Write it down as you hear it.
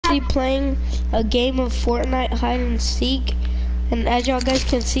actually playing a game of Fortnite hide and seek, and as y'all guys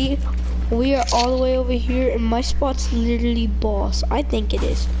can see, we are all the way over here, and my spot's literally boss. I think it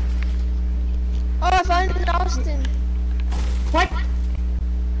is. Oh, I found Austin. What?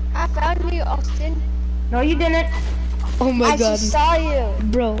 I found you, Austin. No, you didn't. Oh my I god. just saw you.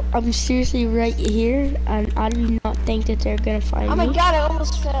 Bro, I'm seriously right here, and I do not think that they're gonna find me. Oh my god, I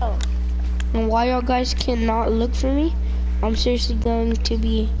almost fell. And while y'all guys cannot look for me, I'm seriously going to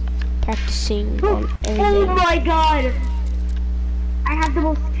be practicing on everything. Oh my god! I have the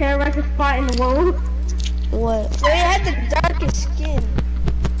most terrorizing spot in the world. What? Joey had the darkest skin.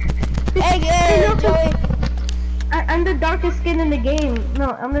 Hey, Joey. I'm the darkest skin in the game.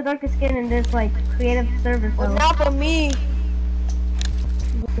 No, I'm the darkest skin in this like creative service. Well, not for me.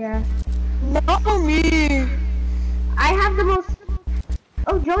 Yeah. Not for me. I have the most.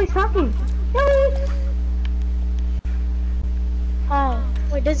 Oh, Joey's talking. Joey. Oh,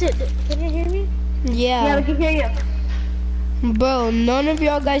 wait, does it? Can you hear me? Yeah, Yeah. we can hear you. Bro, none of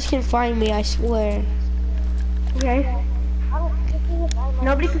y'all guys can find me, I swear. Okay.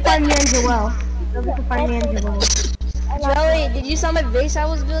 Nobody can find me and Joel. Nobody can find me and Joel. Joey, did you saw my base I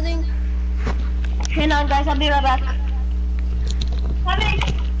was building? Hang on, guys. I'll be right back.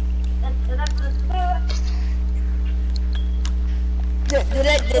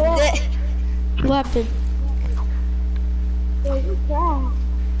 What happened?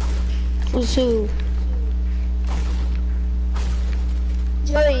 Who's who?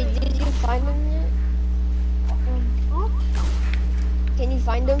 Joey, did you find him yet? Can you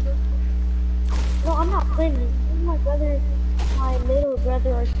find him? No, I'm not playing. Me and my brother, my little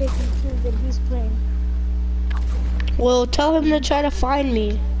brother, are taking turns, and he's playing. Well, tell him to try to find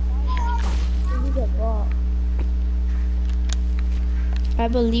me. And he got blocked. I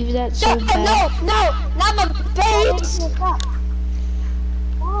believe that so No, bad. no, not my base.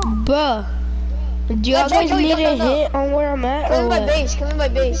 Bruh, do y'all guys need a hint on where I'm at Come or in my what? base, come in my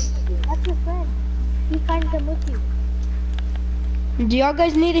base. That's your friend. He finds them with you. Do y'all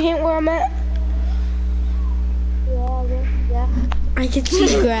guys need a hint where I'm at? Yeah. I can see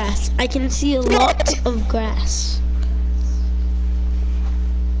grass. I can see a lot of grass.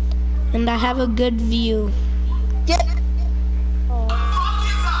 And I have a good view. Get.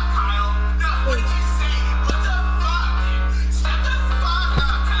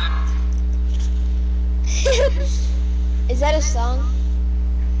 Is that a song?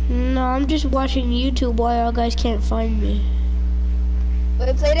 No, I'm just watching YouTube while y'all guys can't find me.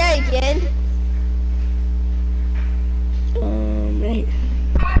 Wait, play that again. Right.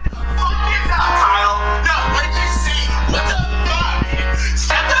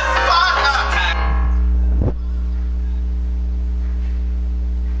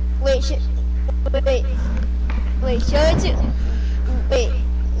 Wait, show it to. Wait,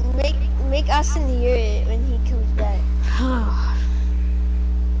 make Austin hear it when he comes back.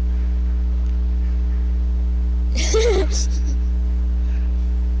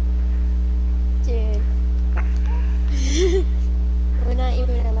 Dude. We're not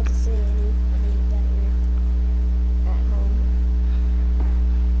even allowed to say any better at home.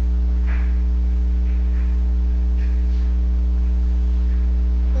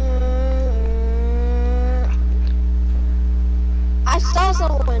 I saw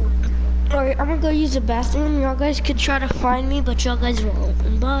someone. Alright, I'm gonna go use the bathroom. Y'all guys could try to find me, but y'all guys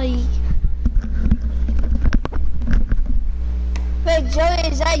won't. Bye. Wait, Joey,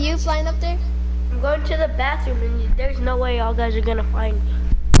 is that you flying up there? I'm going to the bathroom, and there's no way y'all guys are gonna find me.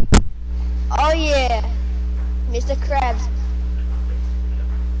 Oh yeah, Mr. Krabs.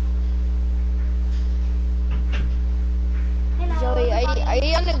 Joey, are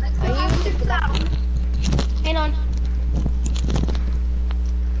you in the black? Hang on.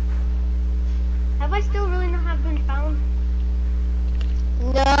 Have I still really not have been found?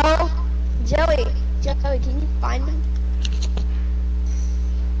 No. Joey, can you find him?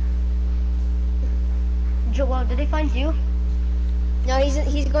 Joel, did they find you? No, he's in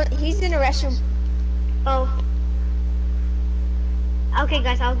the restroom. Oh. Okay,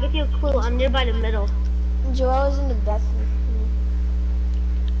 guys, I'll give you a clue. I'm nearby the middle. Joel is in the bathroom.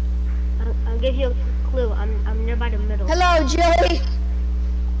 I'll give you a clue. I'm nearby the middle. Hello, Joey.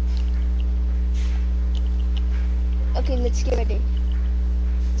 Okay, let's get ready.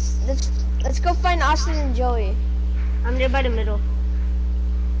 Let's go find Austin and Joey. I'm nearby the middle.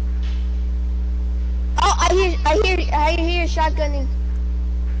 Oh, I hear shotgunning.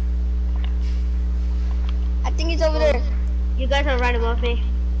 I think he's over there. You guys are right above me.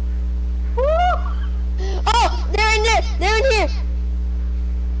 Woo! Oh, they're in there. They're in here.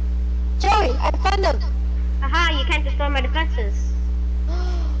 Joey, I found them. Haha, you can't destroy my defenses.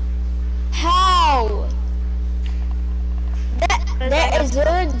 Wait, is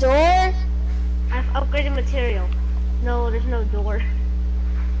there a door? I've upgraded material. No, there's no door.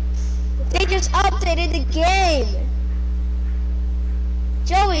 They just updated the game.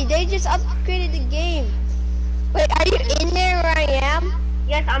 Joey, they just upgraded the game. Wait, are you in there where I am?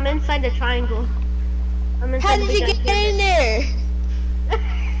 Yes, I'm inside the triangle. I'm inside How the did you big get in there?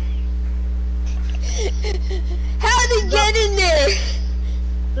 How did you get in there?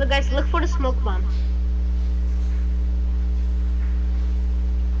 Look, guys, look for the smoke bomb.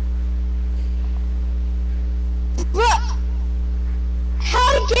 Bro,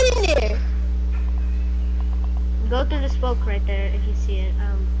 how did you get in there? Go through the smoke right there if you see it.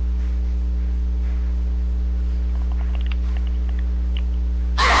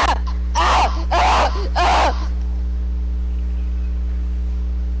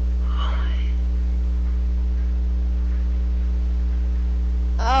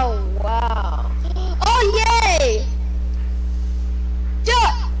 Oh wow! Oh yay!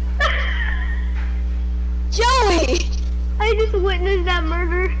 Joey! I just witnessed that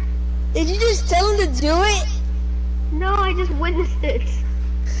murder. Did you just tell him to do it? No, I just witnessed it.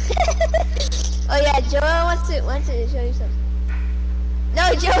 Oh yeah, Joey wants to show you something.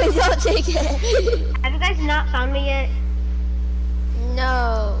 No, Joey, don't take it. Have you guys not found me yet?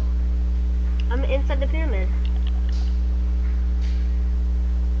 No. I'm inside the pyramid.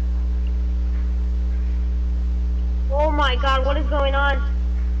 Oh my god, what is going on?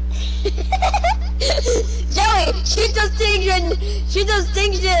 Joey, shoot those things and shoot those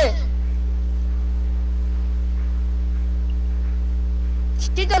things there.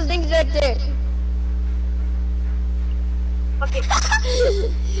 Shoot those things right there. Okay.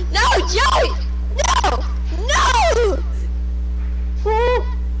 No, Joey! No! No! Ooh.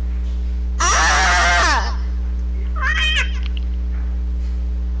 Ah!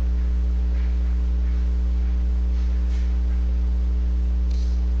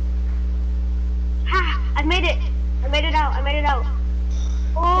 Ah, I made it. I made it out. I made it out.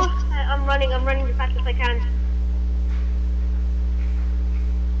 Oh, I'm running as fast as I can.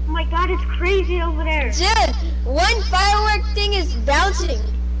 Oh my god, it's crazy over there. Dude, one firework thing is bouncing.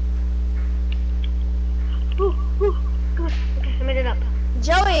 Ooh, ooh, good. Okay, I made it up.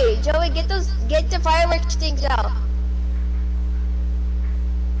 Joey, get the fireworks things out.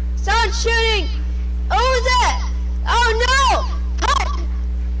 Someone's shooting! Oh, what was that? Oh no! Hi!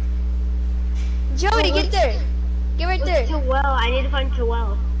 Joey, get there. Get right there. Joel, I need to find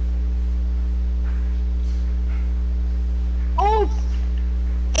Joel. Oh!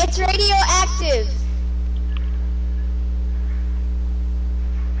 It's radioactive.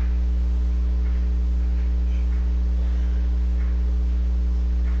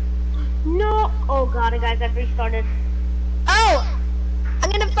 No! Oh god, guys, I've restarted. Oh!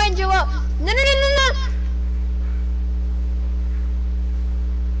 I'm gonna find Joel. No, no, no, no, no!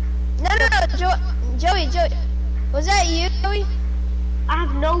 No, no, no, Joey. Was that you, Joey? I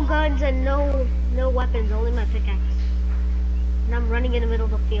have no guns and no weapons, only my pickaxe. And I'm running in the middle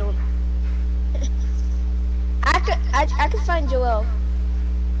of the field. I could find Joel.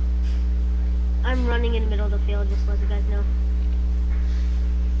 I'm running in the middle of the field, just to let you guys know.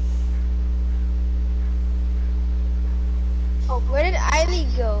 Oh, where did Eileen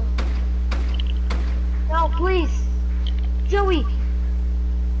go? No, please! Joey!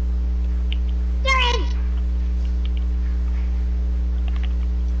 Darren!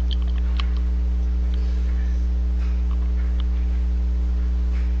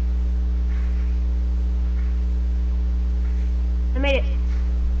 I made it.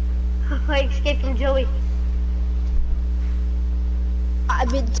 I escaped from Joey.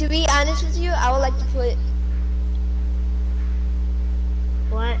 But to be honest with you, I would like to put.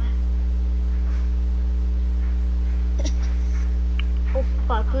 What? Oh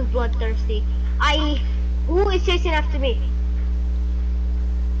fuck, who's bloodthirsty? Who is chasing after me?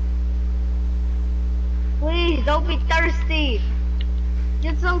 Please, don't be thirsty.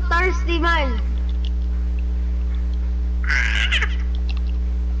 You're so thirsty, man.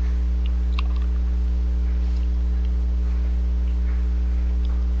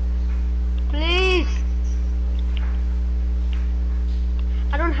 Please.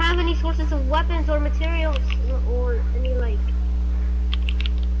 I don't have any sources of weapons or materials or any like.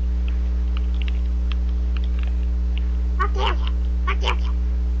 Fuck you!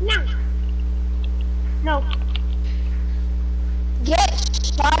 No! No. Get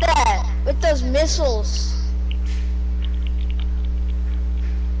shot at with those missiles.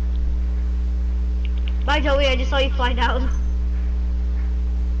 Bye, Joey. I just saw you fly down.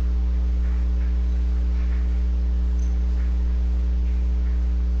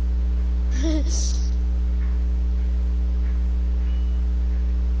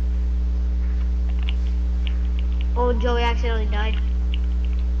 Joey accidentally died.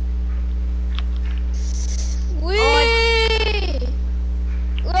 Whee!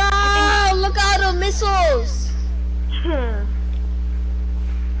 Wow, look at all the missiles! Oh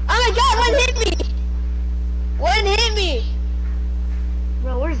my god, one hit me! One hit me!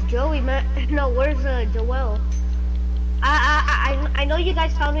 Bro, where's Joey, man? No, where's Joel? I know you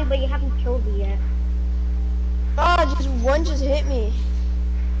guys found me, but you haven't killed me yet. Oh, one just hit me.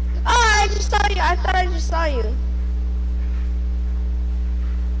 Oh, I just saw you. I thought I just saw you.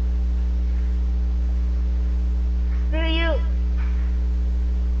 Screw you.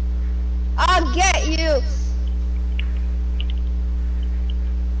 I'll get you.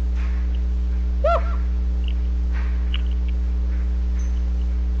 Woo.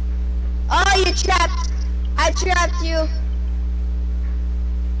 Oh, you trapped. I trapped you.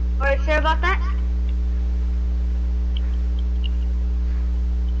 Are you sure about that?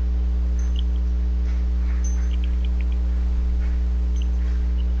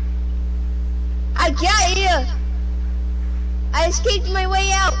 I got you. I escaped my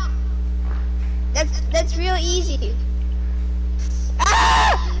way out. That's real easy.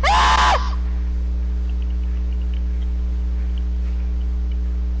 Ah! Ah!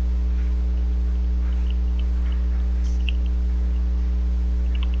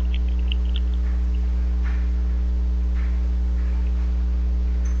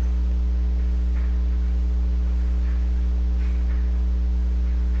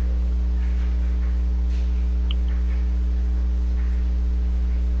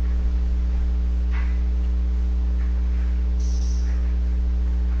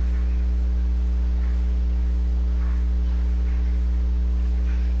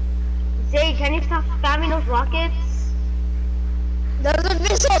 Zay, can you stop spamming those rockets? Those are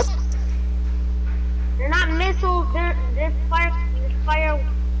missiles. They're not missiles, they're fire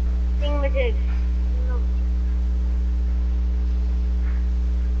thingamajigs. No.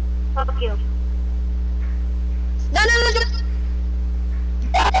 Fuck you. No.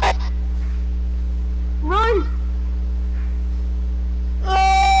 Run!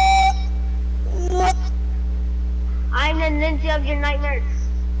 I'm the ninja of your nightmares.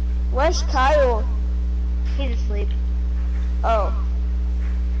 Where's Kyle? He's asleep. Oh.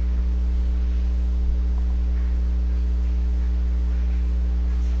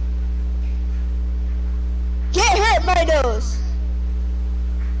 Get hurt by those.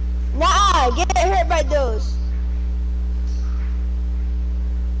 Nah, get hurt by those.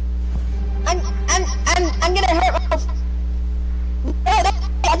 I'm gonna hurt myself. No,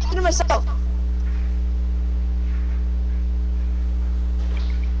 I'm hurting myself.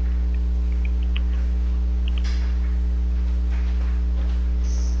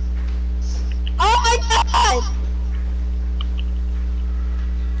 Oh my god!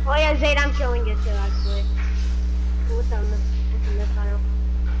 Oh yeah, Zayd, I'm killing you too, actually. With the missile.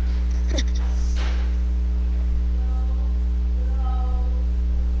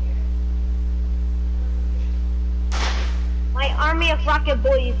 My army of rocket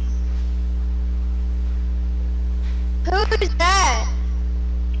boys. Who's that?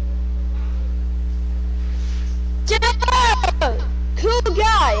 Joe! Cool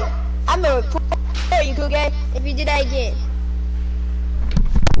guy! I'm gonna report you, cool guy, if you do that again.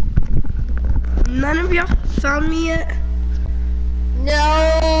 None of y'all found me yet?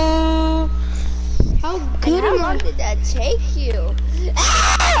 No! How And good how am long I? did that take you?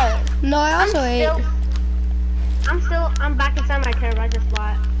 Ah! No, I also ate. I'm back inside my Terrorizer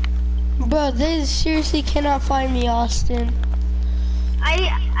spot. Bro, they seriously cannot find me, Austin.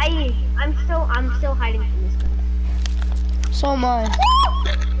 I'm still hiding from this guy. So am I.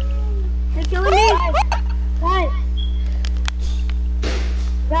 They're killing me!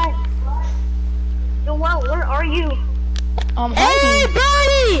 Guys, Joel, where are you? I'm Hey, hiding.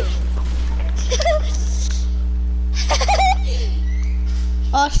 buddy!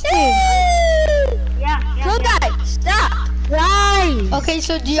 Austin. Yeah. Cool guy, stop! Guys! Okay,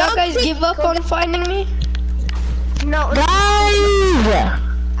 so do y'all guys give up on finding me? No. Guys!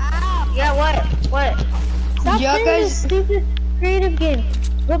 Yeah, what? stop Y'all playing guys- this stupid creative game.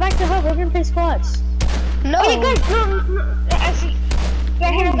 Go back to hub, we're gonna play squads. No. Oh, you guys, no, actually,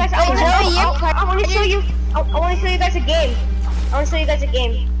 yeah, here, guys, I want to show you guys a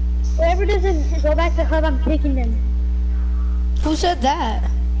game. Whoever doesn't go back to hub, I'm kicking them. Who said that?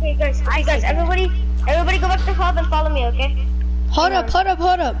 Hey guys, everybody go back to hub and follow me, okay? Hold up.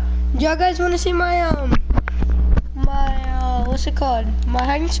 Do y'all guys want to see my what's it called? My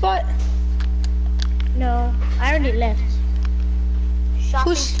hiding spot? No, I already left.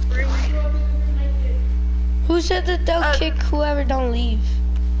 Who's- Who said that they'll kick whoever don't leave?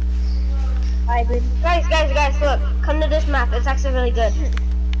 Guys, look. Come to this map. It's actually really good. Hey,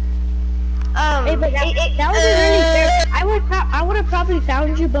 but that was really fair. I would have probably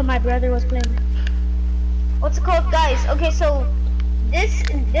found you, but my brother was playing. What's it called, guys? Okay, so this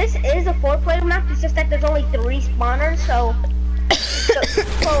is a 4-player map. It's just that there's only 3 spawners. So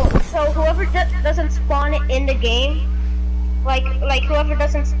whoever doesn't spawn in the game, like whoever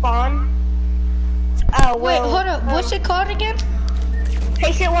doesn't spawn, Wait, hold up. What's it called again?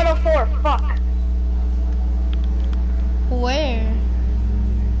 Patient 104. Fuck. Where?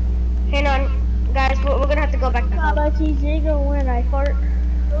 Hang on, guys. We're gonna have to go back to How about TJ go when I fart?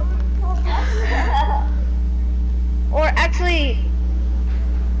 Or actually,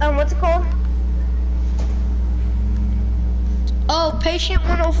 what's it called? Oh, Patient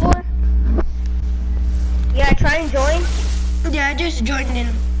 104? Yeah, try and join. Yeah, I just joined in.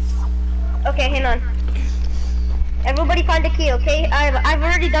 Okay, hang on. Everybody find a key, okay? I've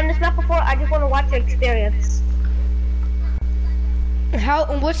already done this map before. I just want to watch your experience.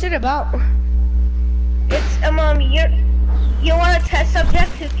 What's it about? It's you're a test subject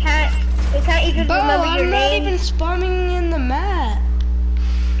who can't even Bro, remember your I'm not name. even spawning in the map.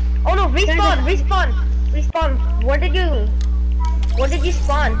 Oh no, respawn. Where did you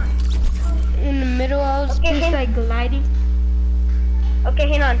spawn? In the middle, I was Okay, just like gliding. Okay,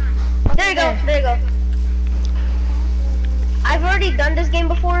 hang on. There you go. I've already done this game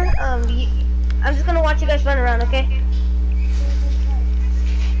before. I'm just gonna watch you guys run around, okay?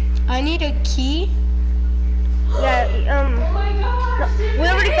 I need a key. Yeah, no, we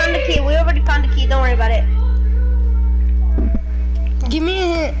already found the key. Don't worry about it. Give me a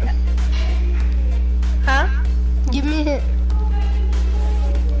hint. Huh? Give me a hint.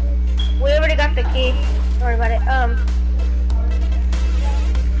 We already got the key. Don't worry about it.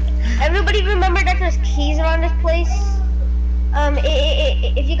 Everybody remember that there's keys around this place?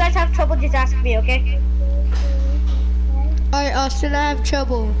 If you guys have trouble, just ask me, okay? Alright, Austin, I have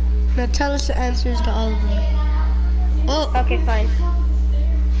trouble. Now tell us the answers to all of them. Oh, Okay, fine.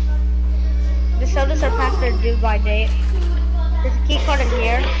 The sodas are past their due by date. There's a key card in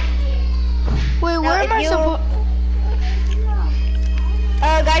here. wait, where am I supposed?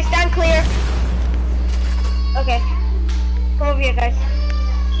 Guys, stand clear. Okay. Come over here, guys.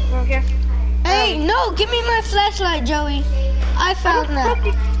 Come over here. Hey, no, give me my flashlight, Joey. I found that. How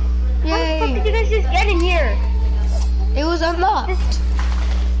the fuck did you Yay. guys just get in here? It was unlocked.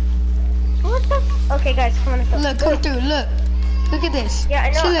 What the? Okay, guys, come on. Let's go. Look, come through, look. Look at this. Yeah, I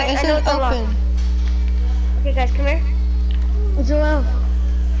know. See, look, I it know says it's unlocked. open. Okay, guys, come here. Joel.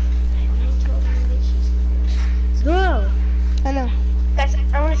 I know. Guys,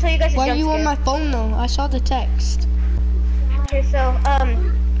 I want to show you guys a Why are jump you on scare. my phone though? I saw the text. Okay, so,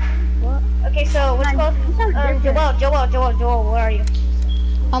 What? okay, so, what's it called? Joel, where are you?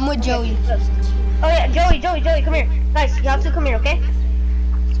 I'm with Joey. Oh yeah, Joey, come here. Guys, you have to come here, okay?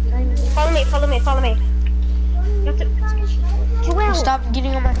 Follow me. You have to... Joel! Stop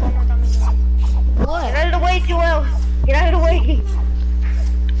getting on my phone. Get out of the way, Joel! Get out of the way!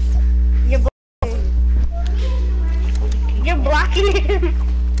 You're blocking him!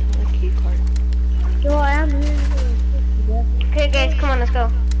 Joel, I am here. Okay, guys, come on, let's go.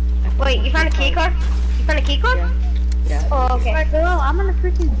 Wait, you found a key card? Yeah. Oh, okay. Alright, Joel, I'm gonna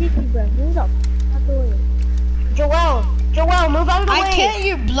freaking kick you, bro. Move up. Out the way. Joel, move out of the way! I can't,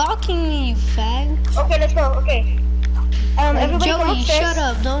 you're blocking me, you fag. Okay, let's go, okay. Everybody come Joey, upstairs. shut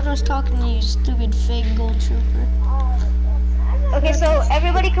up. No one's talking to you, stupid fake gold trooper. Okay, so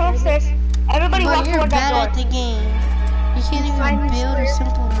everybody come upstairs. Everybody Bro, walk you're toward bad that at door. the game. You can't even Simon's build a clear.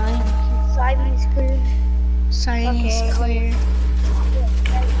 simple knife. Simon's clear. Chinese Okay. clear.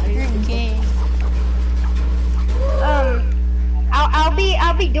 You're gay.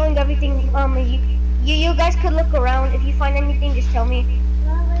 I'll be doing everything. You guys could look around. If you find anything, just tell me.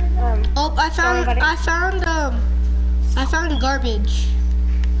 Oh, I found garbage.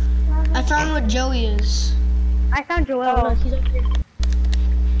 I found what Joey is. I found Joel. Oh. Look, he's up here.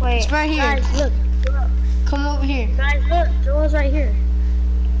 Wait. It's right here. Guys, look. Come over here. Guys, look. Joel's right here.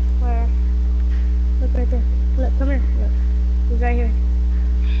 Where? Look right there. Look, come here. Look. He's right here.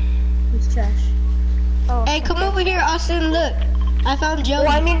 He's trash. Oh. Hey, come over here, Austin. Look, I found Joey.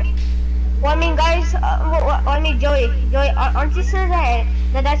 Well, I mean, guys. Joey. Aren't you sure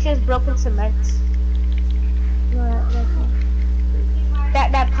that's just broken cement?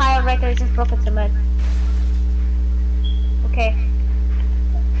 That pile right there is just broken cement. Okay.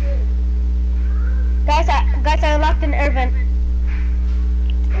 Guys, I unlocked an air vent.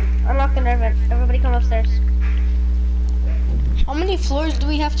 Everybody come upstairs. How many floors do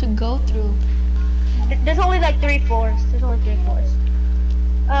we have to go through? There's only like 3 floors.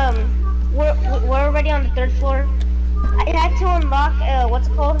 we're already on the 3rd floor. I had to unlock, what's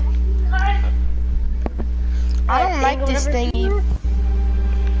it called? I don't like this thingy.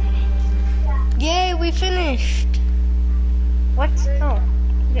 Yay, we finished. What? Oh.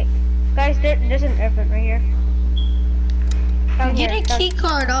 Okay. Guys, there's an airport right here. Get a key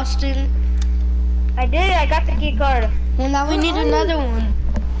card, Austin. I did, I got the key card. Well, now we need another one.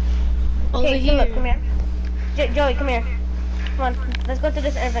 Over Okay, here. Look, come here. Joey, come here. Come on, let's go to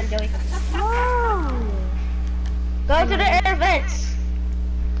this air vent, Joey. Go to the air vents.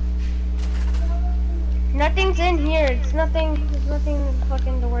 Nothing's in here. There's nothing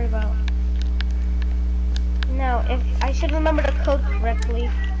fucking to worry about. Now, if I should remember the code correctly.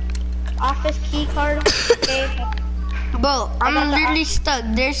 Office key card. Okay. Bro, I'm literally stuck.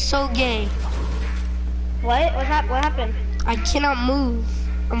 They're so gay. What? What happened? I cannot move.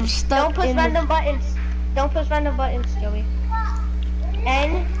 I'm stuck. Don't push random buttons. Don't push random buttons, Joey.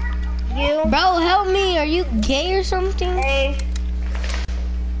 N U. Bro, help me. Are you gay or something? A.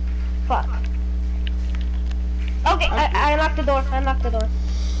 Fuck. Okay, I unlocked the door. I unlocked the door.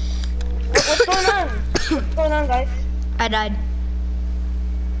 What's going on? What's going on, guys? I died.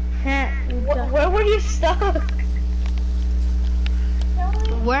 Where were you stuck?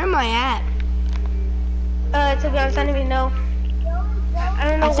 Where am I at? To be honest, I don't even know. I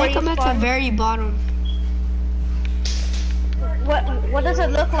don't know I where think you I'm at the spawned. very bottom. What does it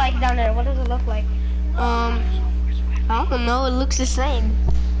look like down there? What does it look like? I don't know. It looks the same.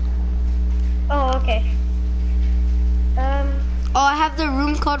 Oh, okay. Oh, I have the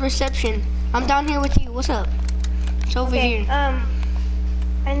room called reception. I'm down here with you. What's up? It's over Okay. here.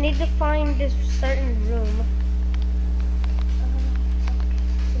 I need to find this certain room.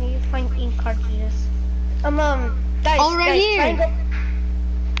 I need to find ink cartridges. Guys. Oh, right guys, here. try and go-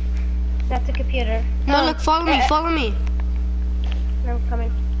 That's a computer. No, look, follow me. Follow me. No, I'm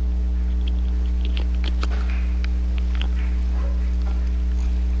coming.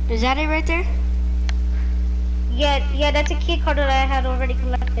 Is that it right there? Yeah, that's a key card that I had already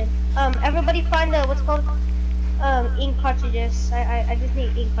collected. Everybody find the what's called ink cartridges. I just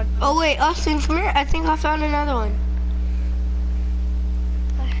need ink cartridges. Oh wait, Austin, come here. I think I found another one.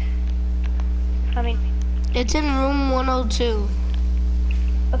 Coming. It's in room 102.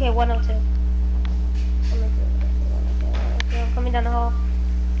 Okay, 102. Okay, I'm coming down the hall.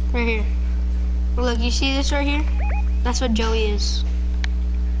 Right here. Look, you see this right here? That's what Joey is.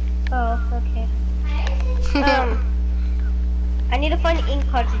 Oh, okay. I need to find ink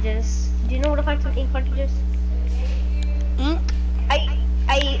cartridges. Do you know where to find some ink cartridges? Ink?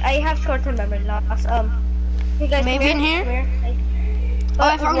 I have short-term memory loss. Hey guys, Maybe come in here? Come here. Oh,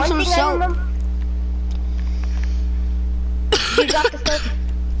 I found one some thing I soap. remember- Did you drop the soap?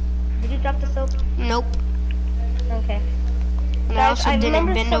 Did you drop the soap? Nope. Okay. And I Guys, also I didn't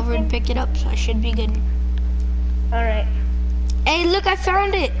remember bend over and something- pick it up, so I should be good. Alright. Hey, look, I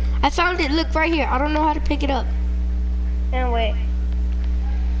found it. I found it. Look right here. I don't know how to pick it up. And wait.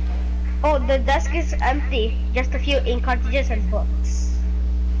 Oh, the desk is empty. Just a few ink cartridges and books.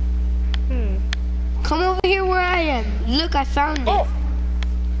 Come over here where I am. Look, I found it. Oh,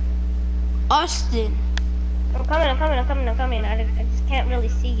 Austin. I'm coming. I just can't really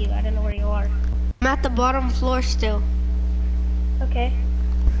see you. I don't know where you are. I'm at the bottom floor still. Okay.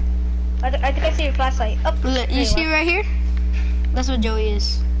 I think I see your flashlight. Oh, Look, there you see are. right here? That's what Joey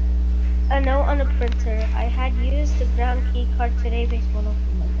is. A note on the printer. I had used the brown key card today based on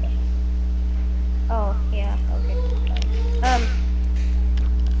Monday. Oh, yeah, okay.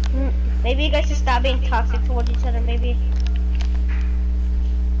 Maybe you guys should stop being toxic towards each other, maybe.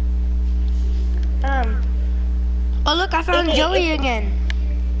 Oh, look, I found Joey again.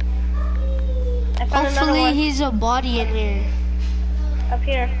 I found another Hopefully one he's a body in here. up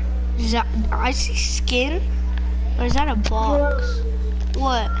here. Is that, I see skin? Or is that a box?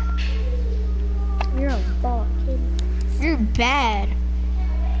 What? You're a bot, kid. You're bad.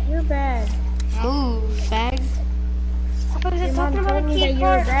 You're bad. Move, fag. What is Your it mom talking about told a me that key you were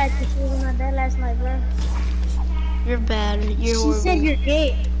card? bad because she was in my bed last night, bro. You're bad. You're She horrible. said you're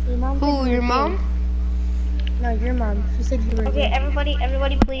gay. Your mom said Who, you your were mom? gay. No, your mom. She said you were Okay, gay.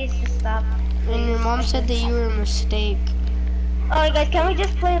 everybody please just stop. And your mom said that you were a mistake. Alright guys, can we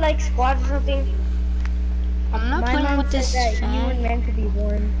just play like squads or something? I'm not My playing mom with said this that you were fag. meant to be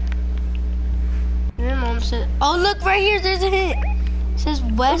born. Your mom said, oh look right here, there's a hit. It says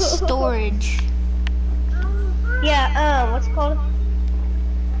West Storage. Yeah, what's it called?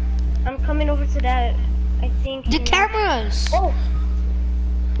 I'm coming over to that. I think. The cameras. Oh.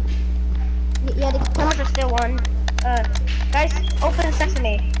 Yeah, the cameras are still on. Guys, open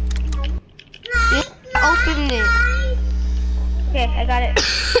sesame. It opened it. Okay, I got it.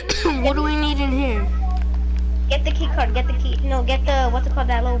 What do we card. Get the key. No, get the what's it called?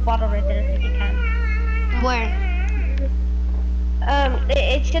 That little bottle right there if you can. Where?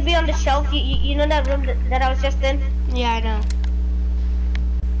 It should be on the shelf. You know that room that I was just in? Yeah, I know.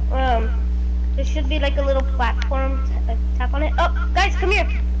 There should be like a little platform. Tap on it. Oh, guys, come here.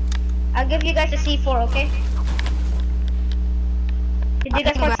 I'll give you guys a C4, okay? Did you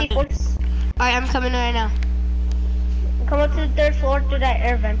guys want C4s? Alright, I'm coming right now. Come up to the 3rd floor through that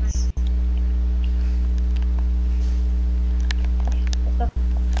air vents. Okay, let's go.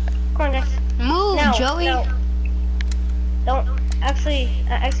 Come on, guys. Move, No, Joey. no. Don't. Actually,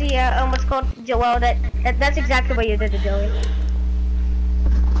 yeah. What's called Joel? That's exactly what you did to Joey.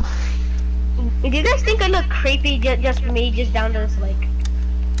 Do you guys think I look creepy? Just me, just down to this like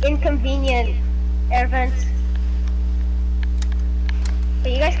inconvenient air vents.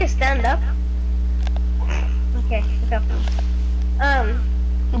 But you guys can stand up. Okay, let's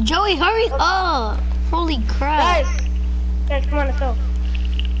go. Joey, hurry up! Holy crap! Guys, come on, let's go.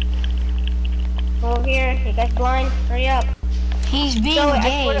 Go over here. You guys blind? Hurry up. He's being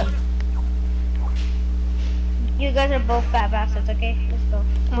gay. You guys are both fat bastards. Okay, let's go.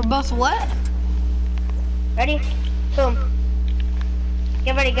 We're both what? Ready? Boom.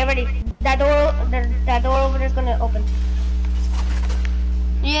 Get ready, get ready. That door over there is gonna open.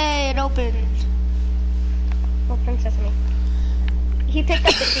 Yay, it opened. Open sesame. He picked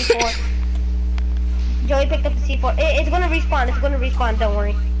up the C4. Joey picked up the C4. It's gonna respawn. It's gonna respawn. Don't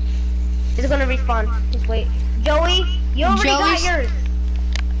worry. It's gonna respawn. Just wait. Joey, you already got yours.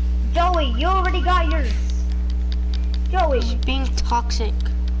 Joey, you already got yours. Joey. He's being toxic.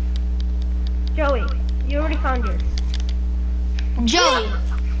 Joey, you already found yours. Joey.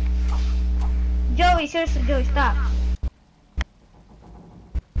 Joey, seriously, Joey, stop.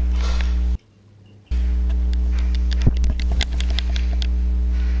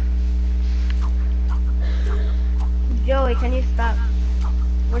 Joey, can you stop?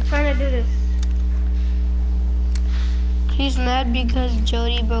 We're trying to do this. He's mad because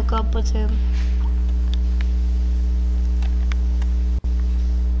Jody broke up with him.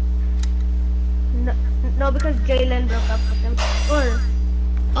 No, because Jalen broke up with him. Or.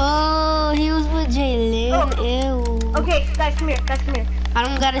 Oh, he was with Jalen. Oh. Ew. Okay, guys, come here. I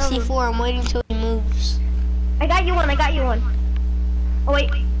don't got a C4. I'm waiting till he moves. I got you one. Oh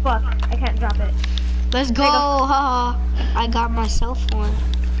wait, fuck. I can't drop it. Let's go. Haha. I got myself one.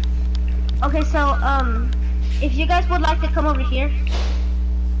 Okay, so if you guys would like to come over here.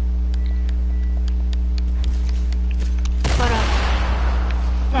 What up?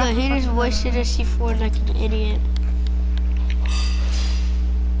 No, he just wasted a C4 like an idiot.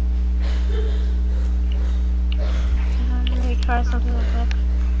 Let me try something like that.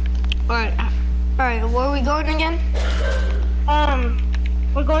 Alright, where are we going again?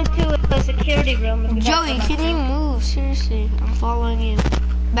 We're going to the security room. Joey, can you move? Seriously, I'm following you.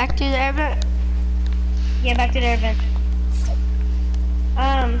 Back to the air vent? Yeah, back to the air vent.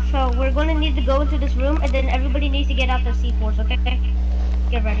 So we're gonna need to go into this room, and then everybody needs to get out their C4s, okay?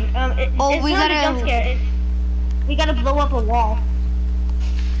 Get ready. It's we not gotta... a jump scare. We gotta blow up a wall.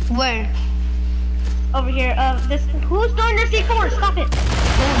 Where? Over here. Who's throwing their C4s? Stop it!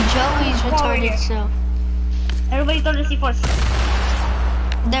 Joey's retarded, so. Everybody throw their C4s.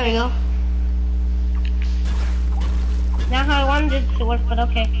 There we go. Not how I wanted it to work, but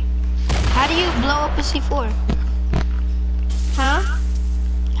okay. How do you blow up a C4? Huh?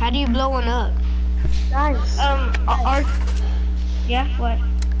 How do you blow one up? Guys. Yeah, what?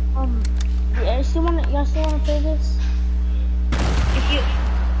 Y'all still wanna play this?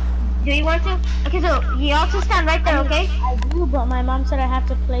 Do you want to? Okay, so you also stand right there, okay? I do, but my mom said I have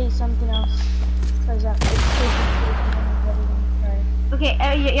to play something else. Cause it's Okay,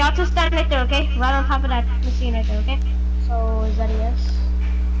 you have to stand right there, okay? Right on top of that machine right there, okay? So, is that a yes?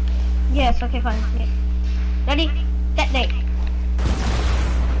 Yes, okay, fine. Yeah. Ready? Detonate.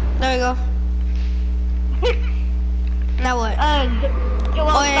 There we go. Now what?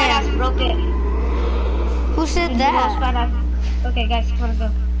 Joel's fat ass broke it. Who said Joel's that? fat ass. Okay, guys, wanna go?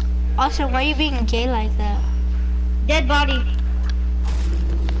 Also, why are you being gay like that? Dead body.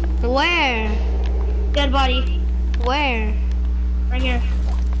 Where? Dead body. Where? Right here.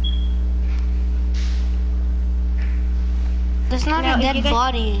 That's not No, a dead you guys-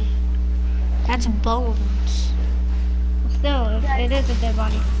 body. That's bones. Still, it is a dead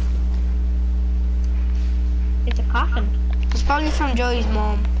body. It's a coffin. It's probably from Joey's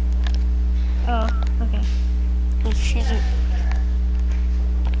mom. Oh, okay. If she's a...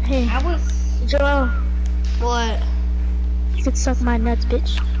 Hey, I was... Joel, What? you could suck my nuts,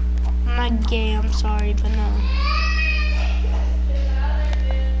 bitch. I'm not gay, I'm sorry, but no.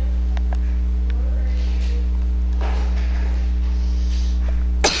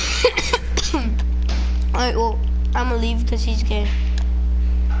 Alright, well, I'm gonna leave because he's gay.